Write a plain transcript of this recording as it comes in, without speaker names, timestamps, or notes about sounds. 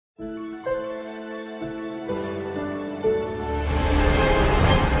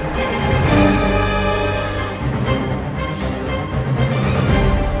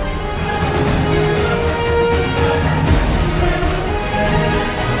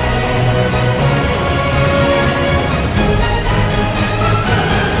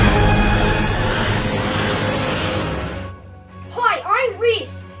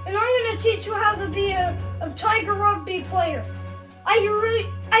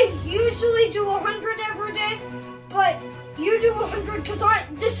100 because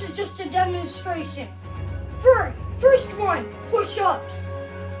this is just a demonstration. First one, push-ups.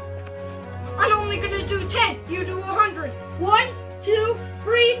 I'm only gonna do 10. You do 100. 1, 2,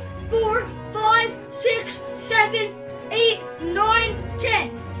 3, 4, 5, 6, 7, 8, 9,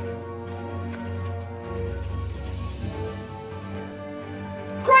 10.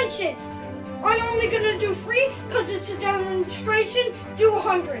 Crunches. I'm only gonna do 3 because it's a demonstration. Do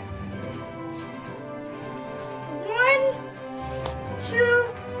 100. 1, 2,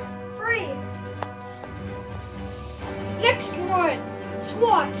 3. Next one,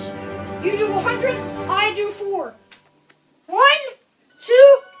 squats. You do 100, I do 4. 1,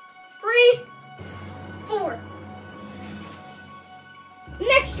 2, 3, 4.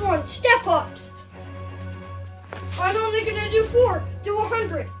 Next one, step ups. I'm only gonna do 4. Do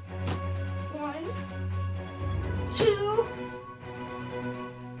 100. 1, 2,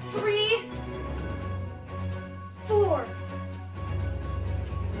 3, 4.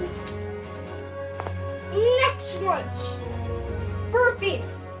 Next one,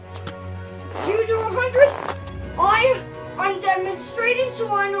 burpees. You do 100. I'm demonstrating,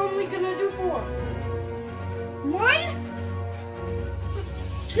 so I'm only gonna do 4. 1,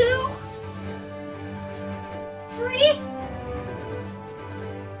 2, 3,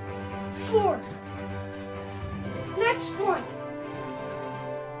 4. Next one,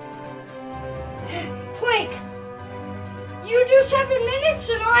 plank. You do 7 minutes,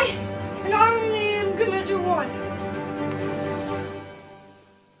 and I only am gonna do 1.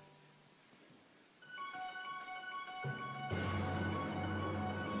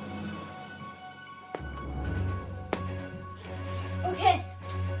 Okay.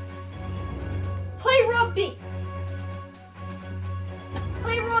 Play rugby.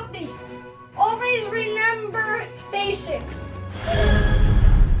 Play rugby. Always remember basics.